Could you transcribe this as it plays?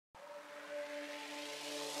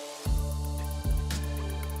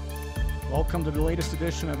Welcome to the latest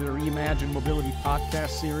edition of the Reimagine Mobility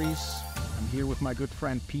podcast series. I'm here with my good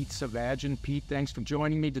friend Pete Savagian. Pete, thanks for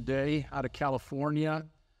joining me today out of California.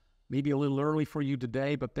 Maybe a little early for you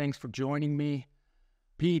today, but thanks for joining me.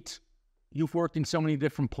 Pete, you've worked in so many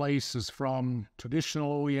different places, from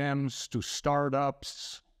traditional OEMs to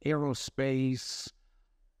startups, aerospace,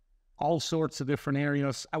 all sorts of different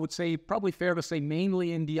areas. I would say probably fair to say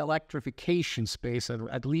mainly in the electrification space,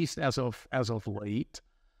 at least as of late.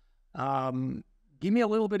 Give me a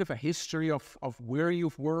little bit of a history of where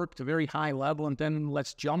you've worked, a very high level, and then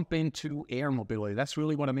let's jump into air mobility. That's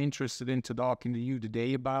really what I'm interested in to talking to you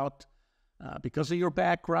today about, because of your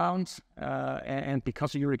background and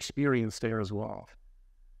because of your experience there as well.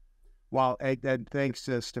 Well, and thanks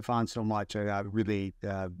to Stephan so much. I'm really,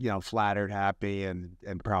 flattered, happy, and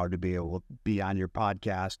proud to be able to be on your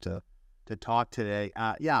podcast to talk today.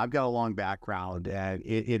 I've got a long background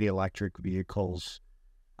in electric vehicles.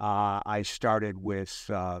 I started with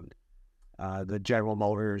the General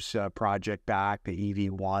Motors project back, the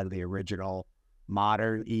EV1, the original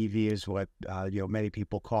modern EV is what many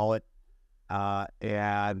people call it,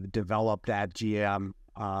 and developed at GM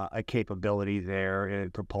a capability there in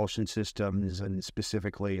propulsion systems and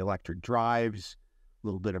specifically electric drives, a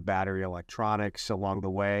little bit of battery electronics along the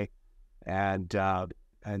way, and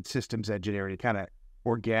systems engineering. Kind of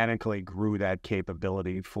organically grew that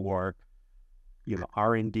capability for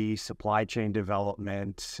R&D, supply chain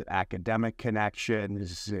development, academic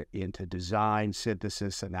connections into design,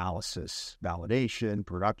 synthesis, analysis, validation,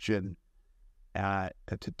 production,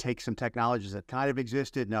 to take some technologies that kind of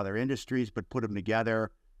existed in other industries, but put them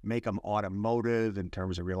together, make them automotive in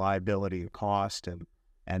terms of reliability and cost,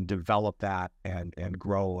 and develop that and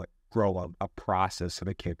grow a process and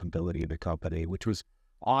a capability in the company, which was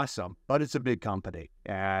awesome. But it's a big company,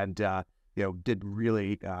 and did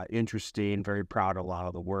really interesting, very proud of a lot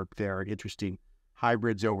of the work there. Interesting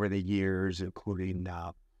hybrids over the years, including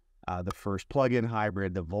the first plug-in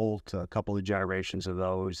hybrid, the Volt, a couple of generations of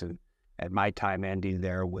those, and my time ending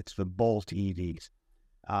there with the Bolt EVs.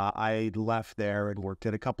 I left there and worked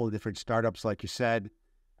at a couple of different startups, like you said,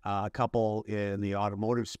 a couple in the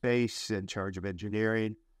automotive space in charge of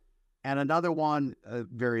engineering, and another one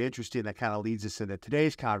very interesting that kind of leads us into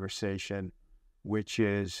today's conversation, which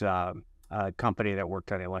is a company that worked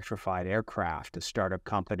on electrified aircraft, a startup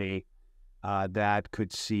company that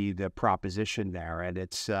could see the proposition there. And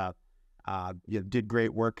it's did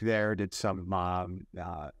great work there, did some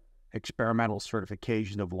experimental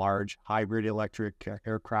certification of large hybrid electric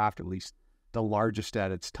aircraft, at least the largest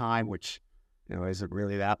at its time, which isn't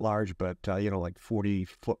really that large, but like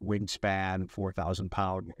 40-foot wingspan,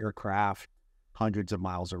 4,000-pound aircraft, hundreds of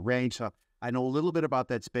miles of range. So I know a little bit about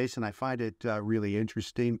that space, and I find it really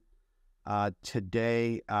interesting.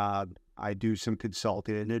 Today, I do some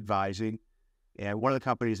consulting and advising, and one of the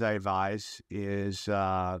companies I advise is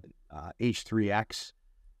H3X,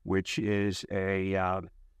 which is a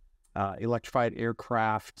electrified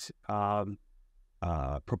aircraft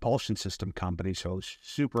propulsion system company. So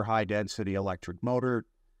super high density electric motor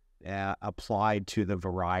applied to the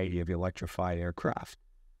variety of electrified aircraft.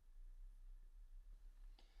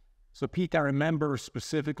 So Pete, I remember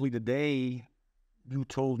specifically today you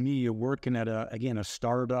told me you're working at a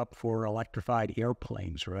startup for electrified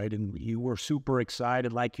airplanes, right? And you were super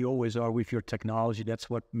excited, like you always are with your technology. That's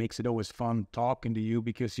what makes it always fun talking to you,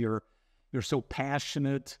 because you're so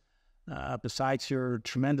passionate, besides your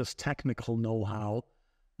tremendous technical know-how.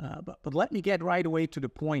 But let me get right away to the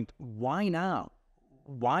point. Why now?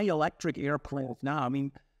 Why electric airplanes now? I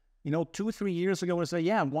mean, 2-3 years ago, I said,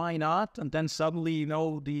 yeah, why not? And then suddenly,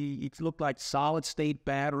 it looked like solid state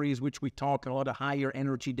batteries, which we talk a lot of higher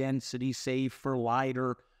energy density, safer,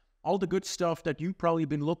 lighter, all the good stuff that you've probably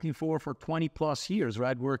been looking for 20 plus years,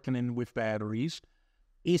 right? Working with batteries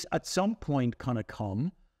is at some point going to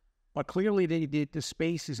come. But clearly the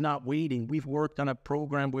space is not waiting. We've worked on a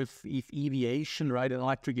program with Eviation, right? An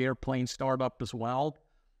electric airplane startup as well.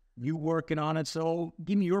 You working on it, so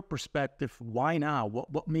give me your perspective. Why now?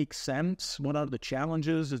 What makes sense? What are the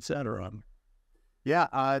challenges, etc.?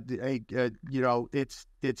 Yeah,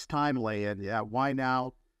 it's timely, and why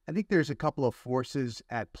now? I think there's a couple of forces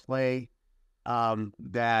at play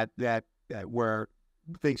that where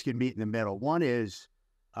things can meet in the middle. One is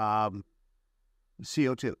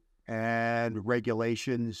CO2 and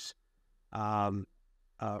regulations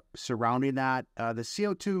surrounding that. The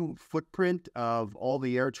CO2 footprint of all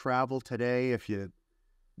the air travel today, if you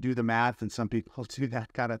do the math, and some people do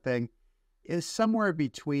that kind of thing, is somewhere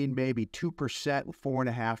between maybe 2%,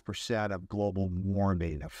 4.5% of global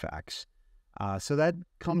warming effects. So that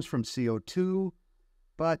comes from CO2,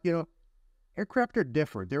 but Aircraft are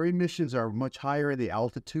different. Their emissions are much higher in the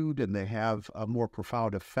altitude and they have a more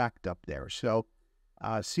profound effect up there. So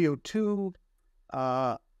CO2,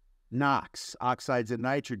 NOx, oxides of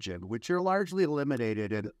nitrogen, which are largely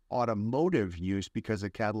eliminated in automotive use because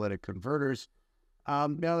of catalytic converters,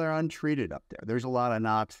 they're untreated up there. There's a lot of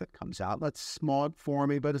NOx that comes out. That's smog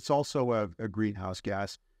forming, but it's also a greenhouse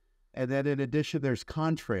gas. And then in addition, there's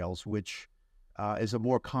contrails, which is a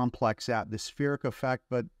more complex atmospheric effect,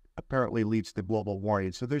 but apparently leads to global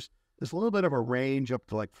warming. So there's a little bit of a range up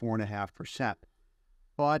to like 4.5%.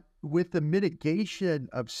 But with the mitigation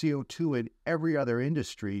of CO2 in every other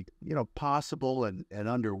industry, possible and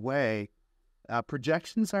underway,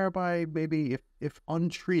 projections are by maybe if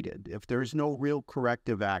untreated, if there's no real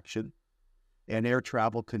corrective action and air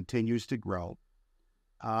travel continues to grow,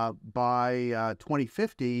 by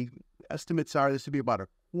 2050, estimates are this would be about a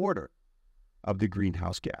quarter of the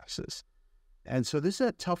greenhouse gases. And so this is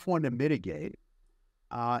a tough one to mitigate.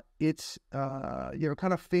 It's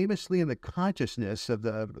kind of famously in the consciousness of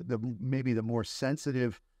the maybe the more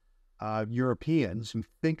sensitive Europeans who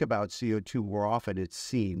think about CO2 more often, it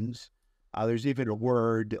seems. There's even a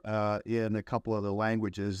word in a couple of the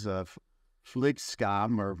languages of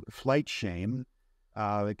Flugskam or flight shame.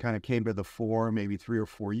 It kind of came to the fore maybe 3 or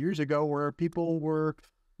 4 years ago, where people were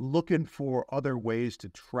looking for other ways to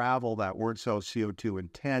travel that weren't so CO2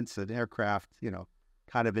 intense, and aircraft,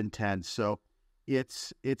 kind of intense. So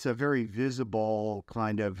it's a very visible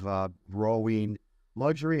kind of growing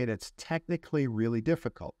luxury, and it's technically really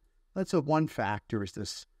difficult. That's one factor, is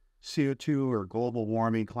this CO2 or global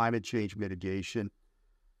warming, climate change mitigation.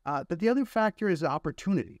 But the other factor is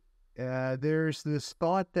opportunity. There's this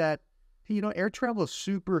thought that, air travel is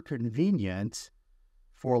super convenient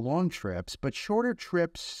for long trips, but shorter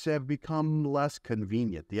trips have become less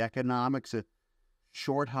convenient. The economics of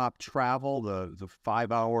short hop travel, the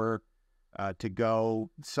 5 hour to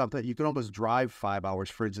go, something you can almost drive 5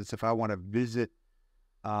 hours. For instance, if I want to visit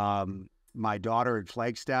my daughter in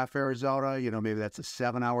Flagstaff, Arizona, maybe that's a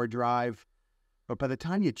 7 hour drive. But by the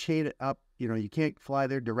time you chain it up, you can't fly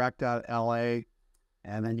there direct out of LA.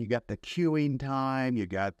 And then you got the queuing time, you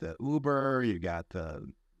got the Uber, you got the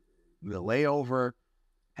layover.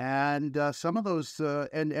 And some of those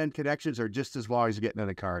and connections are just as long as getting in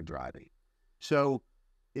a car and driving. So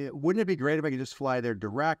wouldn't it be great if I could just fly there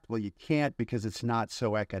direct? Well, you can't, because it's not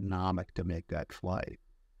so economic to make that flight.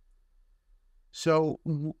 So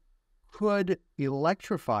could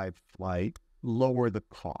electrified flight lower the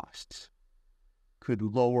costs? Could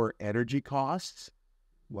lower energy costs?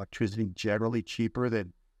 Electricity generally cheaper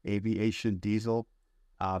than aviation diesel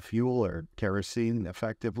fuel or kerosene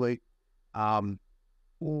effectively.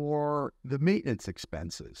 Or the maintenance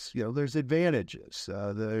expenses. There's advantages.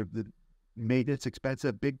 The maintenance expense,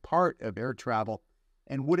 a big part of air travel.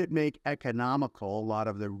 And would it make economical a lot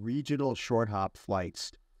of the regional short hop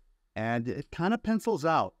flights? And it kind of pencils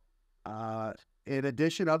out. In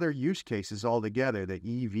addition, other use cases altogether, the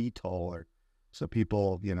eVTOL, or so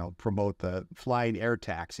people, promote the flying air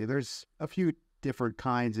taxi. There's a few different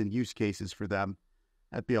kinds and use cases for them.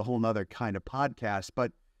 That'd be a whole nother kind of podcast.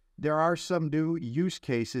 But there are some new use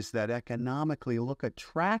cases that economically look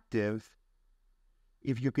attractive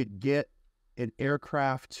if you could get an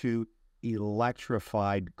aircraft to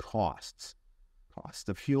electrified costs. Cost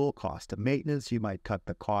of fuel, cost of maintenance. You might cut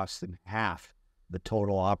the cost in half, the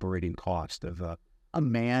total operating cost of a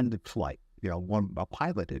manned flight, a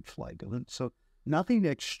piloted flight. So nothing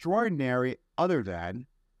extraordinary other than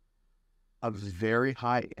a very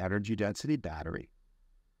high energy density battery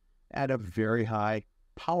and a very high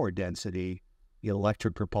power density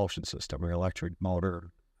electric propulsion system or electric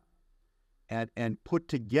motor, and put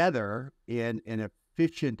together in an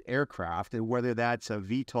efficient aircraft. And whether that's a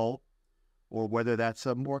VTOL or whether that's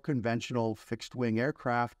a more conventional fixed wing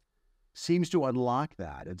aircraft, seems to unlock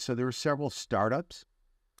that. And so there are several startups,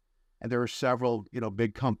 and there are several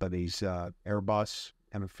big companies, Airbus,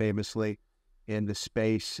 and famously in the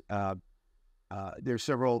space. There's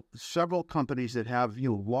several companies that have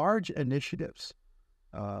large initiatives,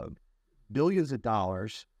 billions of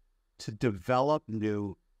dollars, to develop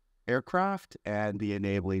new aircraft and the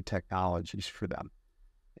enabling technologies for them.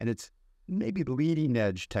 And it's maybe leading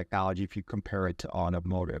edge technology if you compare it to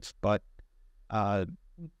automotive, but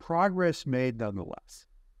progress made nonetheless.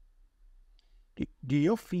 Do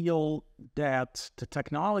you feel that the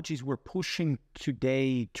technologies we're pushing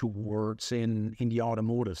today towards in the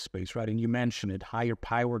automotive space, right? And you mentioned it, higher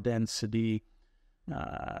power density,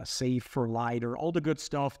 safer, lighter, all the good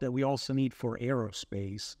stuff that we also need for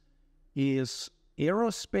aerospace. Is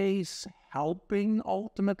aerospace helping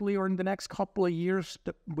ultimately, or in the next couple of years,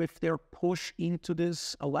 with their push into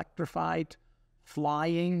this electrified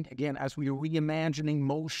flying, again, as we're reimagining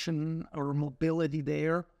motion or mobility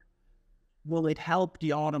there, will it help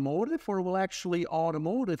the automotive, or will actually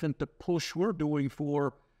automotive and the push we're doing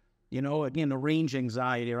for, again, the range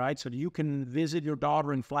anxiety, right? So that you can visit your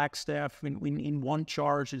daughter in Flagstaff in one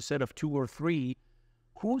charge instead of 2 or 3.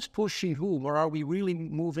 Who's pushing who? Or are we really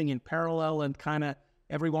moving in parallel and kind of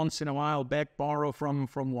every once in a while borrow from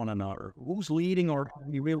one another? Who's leading, or are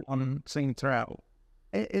we really on the same track?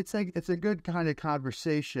 It's a good kind of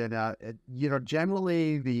conversation.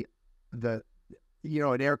 Generally the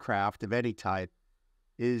an aircraft of any type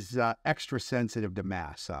is extra sensitive to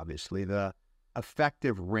mass. Obviously, the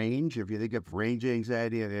effective range. If you think of range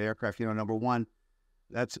anxiety in an aircraft, number one,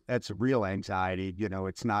 that's real anxiety.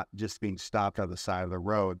 It's not just being stopped on the side of the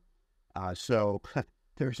road. So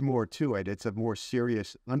there's more to it. It's a more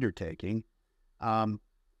serious undertaking.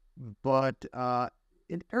 But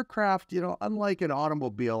an aircraft, unlike an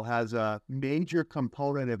automobile, has a major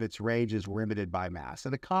component of its range is limited by mass.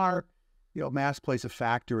 In a car, mass plays a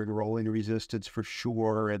factor in rolling resistance for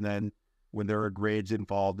sure. And then when there are grades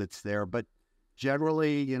involved, it's there. But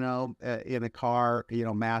generally, in a car,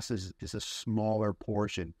 mass is a smaller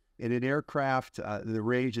portion. In an aircraft, the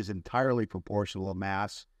range is entirely proportional to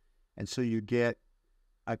mass. And so you get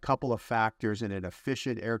a couple of factors in an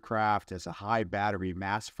efficient aircraft as a high battery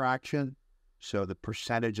mass fraction. So the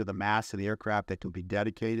percentage of the mass of the aircraft that can be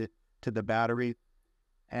dedicated to the battery,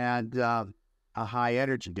 and a high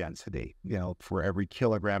energy density. For every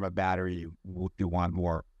kilogram of battery, you want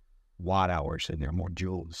more watt hours in there, more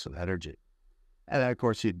joules of energy. And then, of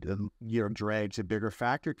course, drag's a bigger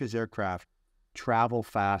factor because aircraft travel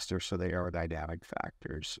faster, so the aerodynamic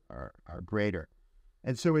factors are greater.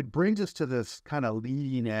 And so it brings us to this kind of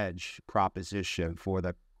leading edge proposition for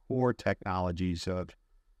the core technologies of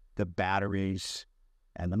the batteries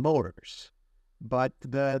and the motors. But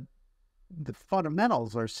the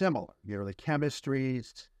fundamentals are similar. The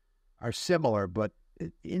chemistries are similar, but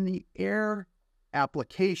in the air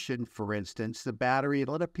application, for instance, the battery, a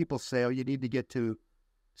lot of people say, you need to get to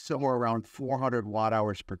somewhere around 400 watt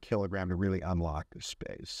hours per kilogram to really unlock the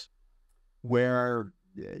space. Where,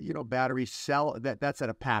 battery cell, that's at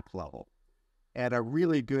a pack level. And a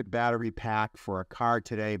really good battery pack for a car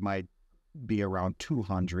today might be around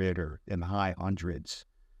 200 or in the high hundreds.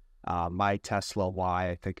 My Tesla Y,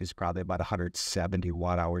 I think, is probably about 170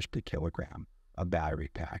 watt hours per kilogram, a battery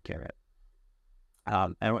pack in it.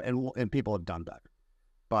 And people have done better.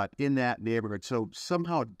 But in that neighborhood, so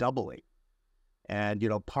somehow doubling. And,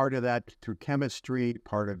 part of that through chemistry,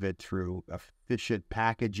 part of it through efficient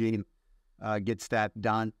packaging gets that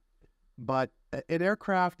done. But an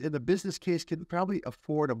aircraft in the business case can probably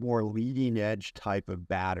afford a more leading edge type of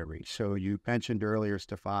battery. So you mentioned earlier,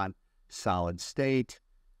 Stephan, solid state.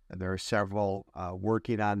 There are several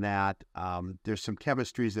working on that. There's some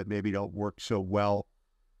chemistries that maybe don't work so well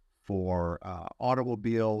for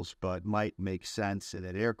automobiles, but might make sense in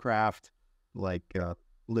an aircraft, like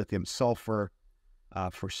lithium sulfur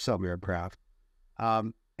for some aircraft.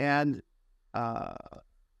 And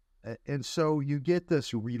so you get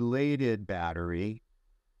this related battery,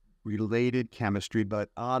 related chemistry, but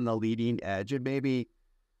on the leading edge, and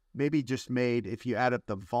maybe just made, if you add up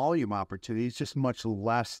the volume opportunities, just much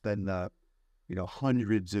less than the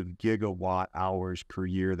hundreds of gigawatt hours per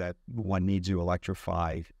year that one needs to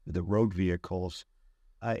electrify the road vehicles.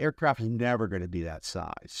 Aircraft is never going to be that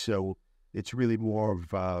size, so it's really more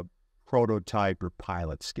of a prototype or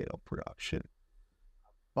pilot scale production.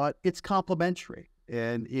 But it's complementary,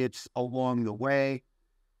 and it's along the way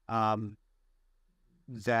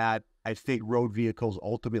that I think road vehicles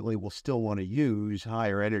ultimately will still want to use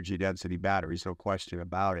higher energy density batteries, no question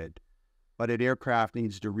about it. But an aircraft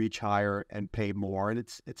needs to reach higher and pay more. And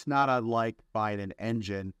it's not unlike buying an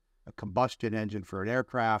engine, a combustion engine for an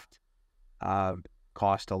aircraft,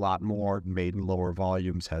 cost a lot more, made in lower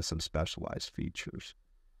volumes, has some specialized features.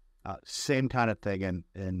 Same kind of thing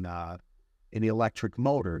in electric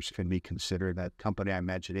motors can be considered. That company I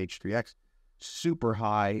mentioned, H3X, super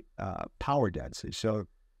high power density. So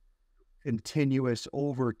continuous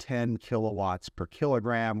over 10 kilowatts per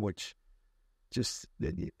kilogram, which just,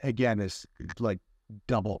 again, is like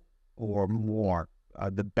double or more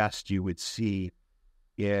the best you would see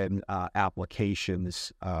in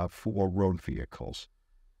applications for road vehicles.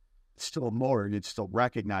 It's still a motor, you'd still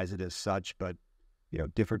recognize it as such, but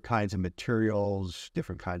different kinds of materials,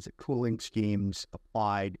 different kinds of cooling schemes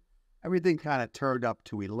applied, everything kind of turned up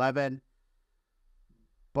to 11,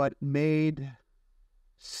 but made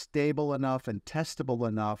stable enough and testable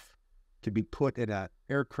enough to be put in an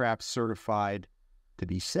aircraft certified to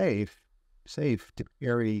be safe to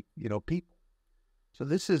carry, people. So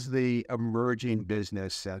this is the emerging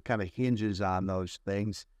business, kind of hinges on those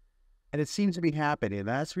things. And it seems to be happening. And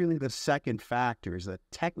that's really the second factor, is that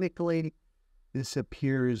technically this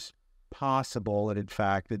appears possible. And in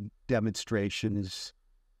fact, the demonstrations,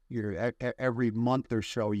 every month or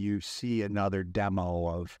so, you see another demo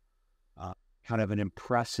of kind of an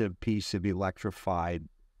impressive piece of electrified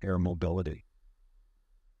air mobility.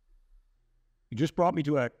 You just brought me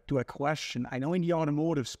to a question. I know in the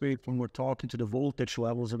automotive space, when we're talking to the voltage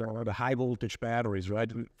levels of the high voltage batteries, right?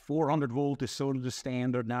 400 volt is sort of the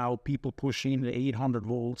standard now. People pushing the 800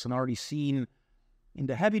 volts, and already seen in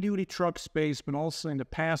the heavy duty truck space, but also in the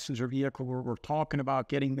passenger vehicle, where we're talking about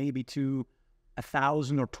getting maybe to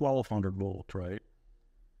 1,000 or 1,200 volt, right?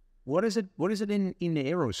 What is it in the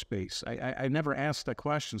aerospace? I never asked that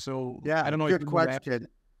question. So yeah, I don't know. Good question.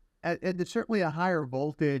 And it's certainly a higher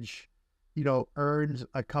voltage, earns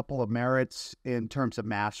a couple of merits in terms of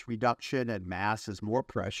mass reduction, and mass is more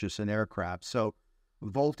precious in aircraft. So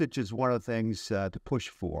voltage is one of the things to push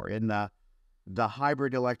for. In the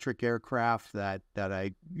hybrid electric aircraft that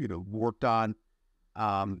I worked on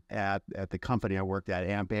at the company I worked at,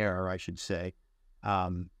 Ampere, I should say,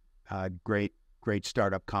 great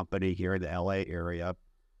startup company here in the LA area,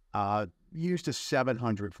 used a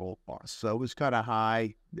 700 volt bus. So it was kind of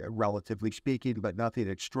high, relatively speaking, but nothing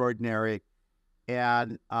extraordinary.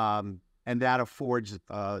 And that affords,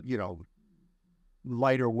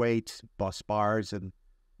 lighter weight bus bars and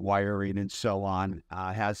wiring and so on.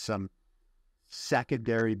 Has some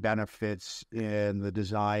secondary benefits in the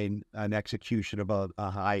design and execution of a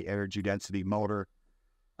high energy density motor.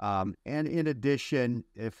 And in addition,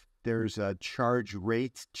 if there's a charge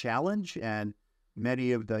rate challenge, and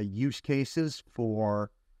many of the use cases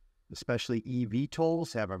for especially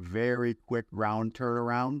eVTOLs have a very quick round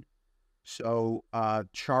turnaround. So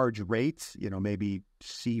charge rates, maybe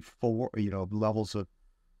C4, levels of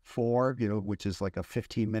 4, which is like a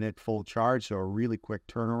 15-minute full charge, so a really quick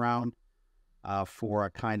turnaround for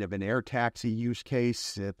a kind of an air taxi use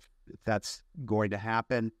case, if that's going to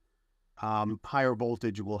happen. Higher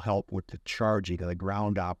voltage will help with the charging of the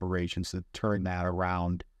ground operations to turn that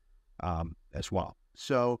around as well.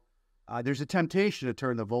 So there's a temptation to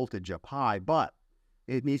turn the voltage up high, but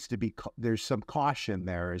it needs to be, there's some caution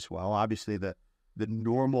there as well. Obviously, the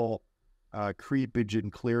normal creepage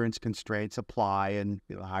and clearance constraints apply, and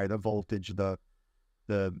the higher the voltage, the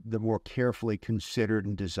more carefully considered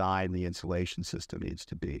and designed the insulation system needs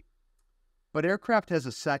to be. But aircraft has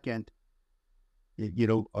a second,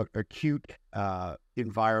 acute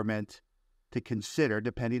environment to consider,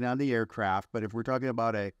 depending on the aircraft. But if we're talking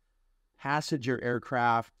about a passenger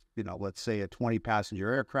aircraft, let's say a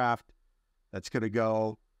 20-passenger aircraft that's going to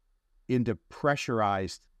go into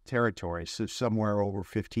pressurized territory, so somewhere over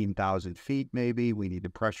 15,000 feet maybe, we need to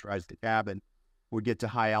pressurize the cabin. We get to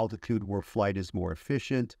high altitude where flight is more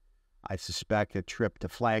efficient. I suspect a trip to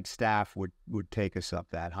Flagstaff would take us up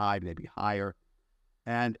that high, maybe higher.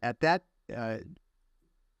 And at that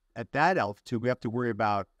altitude, we have to worry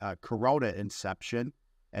about corona inception,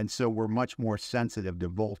 and so we're much more sensitive to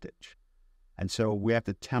voltage. And so we have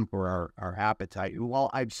to temper our appetite.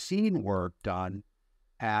 While I've seen work done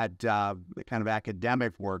at kind of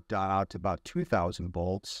academic work done out to about 2,000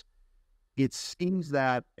 volts, it seems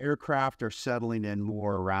that aircraft are settling in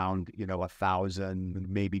more around 1,000,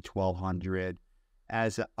 maybe 1,200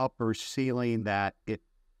 as an upper ceiling that it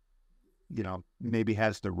maybe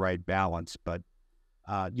has the right balance. But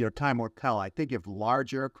time will tell. I think if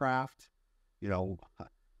large aircraft,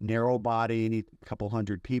 narrow body, a couple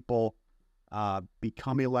hundred people,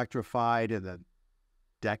 become electrified in a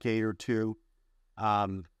decade or two,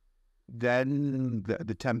 then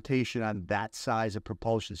the temptation on that size of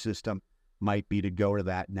propulsion system might be to go to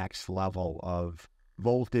that next level of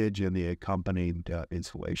voltage and the accompanied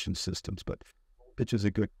insulation systems. But which is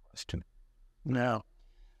a good question. Now,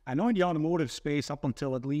 I know in the automotive space, up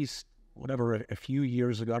until at least a few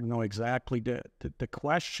years ago, I don't know exactly, the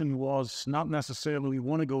question was not necessarily we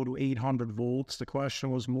want to go to 800 volts. The question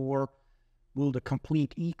was more, will the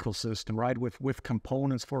complete ecosystem, right, with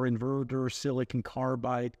components for inverters, silicon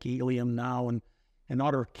carbide, gallium now, and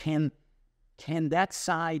other, can that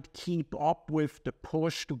side keep up with the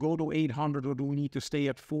push to go to 800, or do we need to stay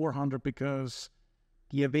at 400 because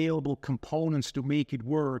the available components to make it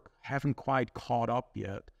work haven't quite caught up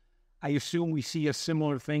yet? I assume we see a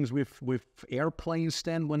similar things with airplanes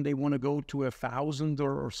then when they want to go to 1,000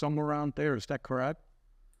 or somewhere around there. Is that correct?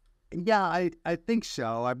 Yeah, I think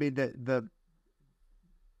so. I mean, the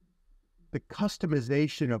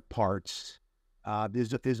customization of parts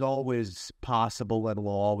is always possible, and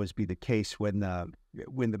will always be the case when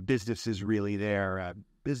the business is really there.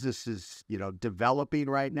 business is, developing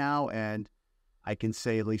right now. And I can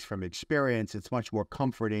say, at least from experience, it's much more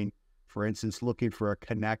comforting, for instance, looking for a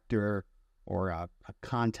connector or a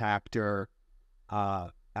contactor,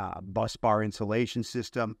 bus bar insulation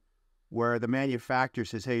system, where the manufacturer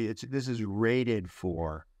says, hey, this is rated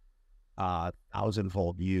for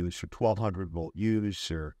 1,000-volt use or 1,200-volt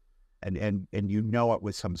use, and it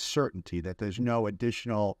with some certainty that there's no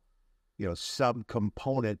additional,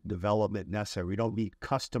 sub-component development necessary. We don't need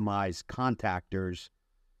customized contactors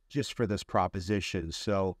just for this proposition.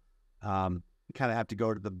 So you kind of have to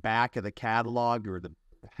go to the back of the catalog, or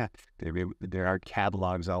there are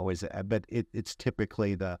catalogs always, but it's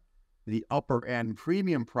typically the upper end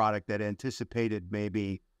premium product that anticipated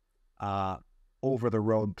maybe over the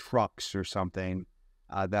road trucks or something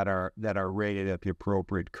that are rated at the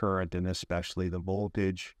appropriate current and especially the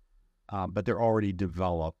voltage, but they're already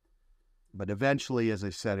developed. But eventually, as I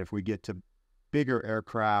said, if we get to bigger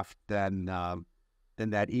aircraft, then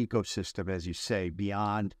that ecosystem, as you say,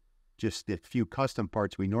 beyond just the few custom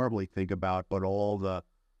parts we normally think about, but all the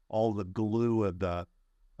glue of the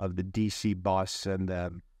DC bus and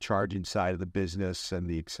the charging side of the business and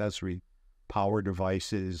the accessory power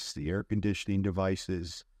devices, the air conditioning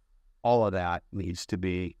devices, all of that needs to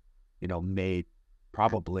be, made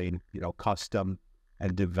probably, custom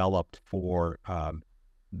and developed for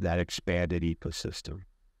that expanded ecosystem.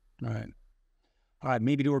 All right.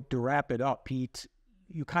 Maybe to wrap it up, Pete,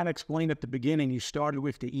 you kind of explained at the beginning, you started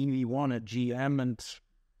with the EV1 at GM, and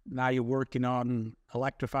now you're working on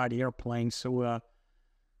electrified airplanes. So a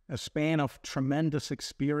span of tremendous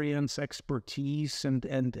experience, expertise, and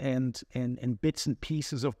bits and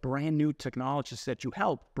pieces of brand new technologies that you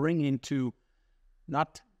help bring into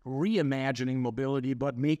not reimagining mobility,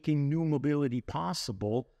 but making new mobility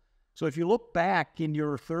possible. So if you look back in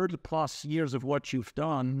your 30+ years of what you've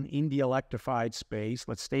done in the electrified space,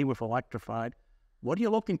 let's stay with electrified, what are you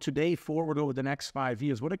looking today forward over the next 5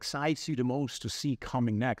 years? What excites you the most to see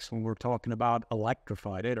coming next when we're talking about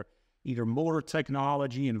electrified? Either motor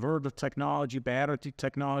technology, inverter technology, battery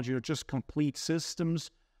technology, or just complete systems,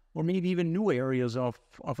 or maybe even new areas of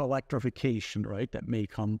electrification, right, that may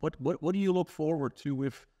come. What do you look forward to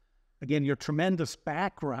with, again, your tremendous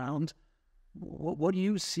background? What do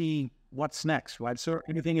you see? What's next, right? So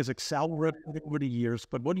everything is accelerated over the years,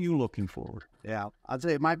 but what are you looking forward? Yeah, I'd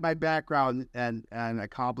say my background and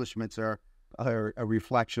accomplishments are a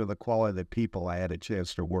reflection of the quality of the people I had a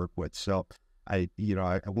chance to work with. So I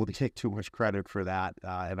won't take too much credit for that,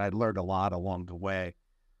 and I learned a lot along the way.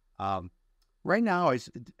 Right now, I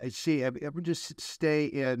see I would just stay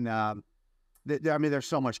in. There's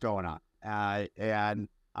so much going on, and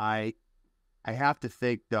I have to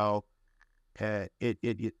think though.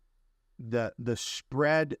 The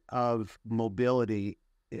spread of mobility,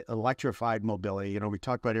 electrified mobility, we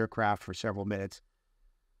talked about aircraft for several minutes,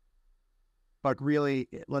 but really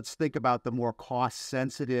let's think about the more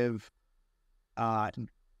cost-sensitive,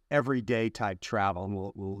 everyday type travel. And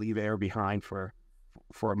we'll leave air behind for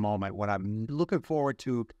a moment. What I'm looking forward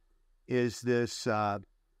to is this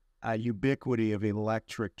ubiquity of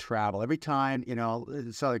electric travel. Every time,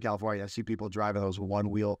 in Southern California, I see people driving those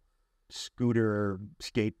one-wheel scooter,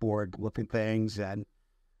 skateboard looking things, and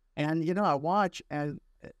I watch, and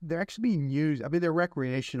they're actually being used. They're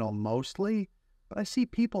recreational mostly, but I see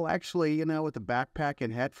people actually, with the backpack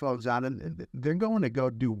and headphones on, and they're going to go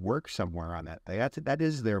do work somewhere on that thing. That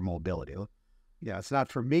is their mobility. It's not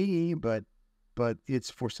for me, but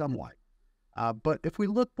it's for someone. But if we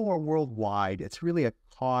look more worldwide, it's really a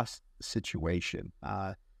cost situation.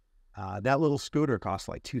 That little scooter costs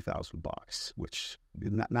like $2,000, which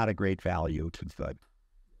is not a great value to the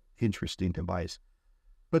interesting device.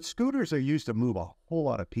 But scooters are used to move a whole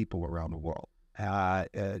lot of people around the world.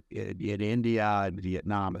 In India and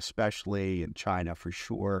Vietnam especially, in China for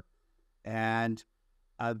sure. And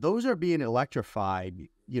those are being electrified,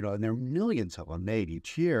 and there are millions of them made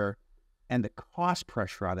each year. And the cost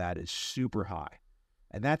pressure on that is super high.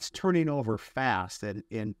 And that's turning over fast. And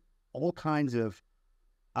in all kinds of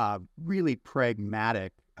really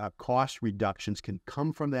pragmatic cost reductions can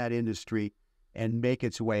come from that industry and make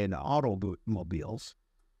its way into automobiles.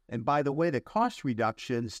 And by the way, the cost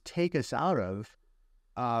reductions take us out of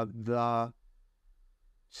the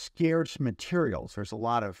scarce materials. There's a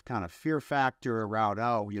lot of kind of fear factor around,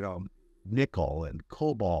 nickel and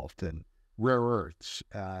cobalt and rare earths.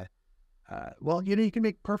 You can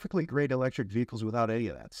make perfectly great electric vehicles without any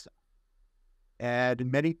of that stuff.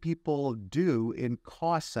 And many people do in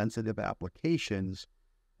cost-sensitive applications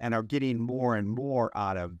and are getting more and more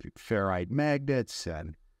out of ferrite magnets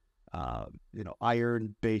and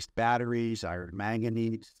iron-based batteries, iron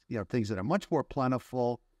manganese, things that are much more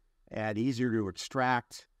plentiful and easier to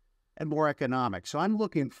extract and more economic. So I'm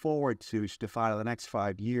looking forward to, Stephan, in the next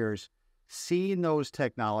 5 years, seeing those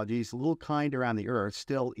technologies a little kinder on the earth,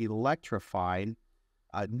 still electrifying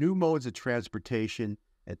new modes of transportation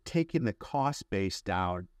and taking the cost base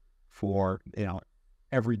down for,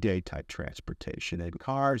 everyday type transportation in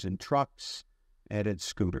cars and trucks and in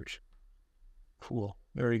scooters. Cool.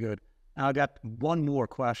 Very good. Now I got one more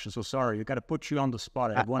question. So sorry, I got to put you on the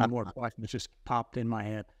spot. I have one more question that just popped in my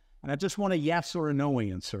head. And I just want a yes or a no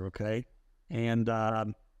answer, okay? And I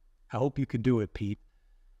hope you can do it, Pete.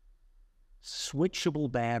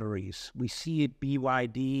 Switchable batteries. We see it NIO's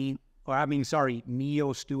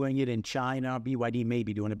doing it in China. BYD may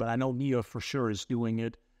be doing it, but I know NIO for sure is doing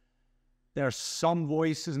it. There are some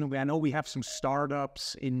voices, and I know we have some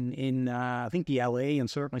startups in I think the LA and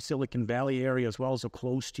certainly Silicon Valley area as well, so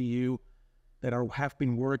close to you, that have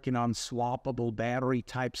been working on swappable battery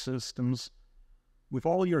type systems. With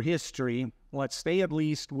all your history, let's stay at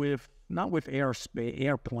least with, not with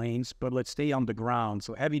airplanes, but let's stay on the ground.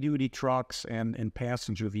 So heavy duty trucks and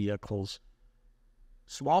passenger vehicles.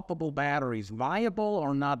 Swappable batteries, viable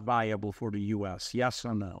or not viable for the U.S.? Yes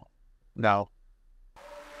or no? No.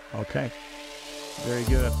 Okay. Very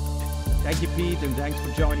good. Thank you, Pete, and thanks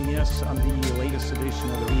for joining us on the latest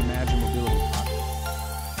edition of the Reimagine Mobility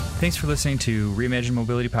Podcast. Thanks for listening to Reimagine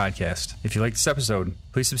Mobility Podcast. If you like this episode,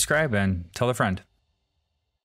 please subscribe and tell a friend.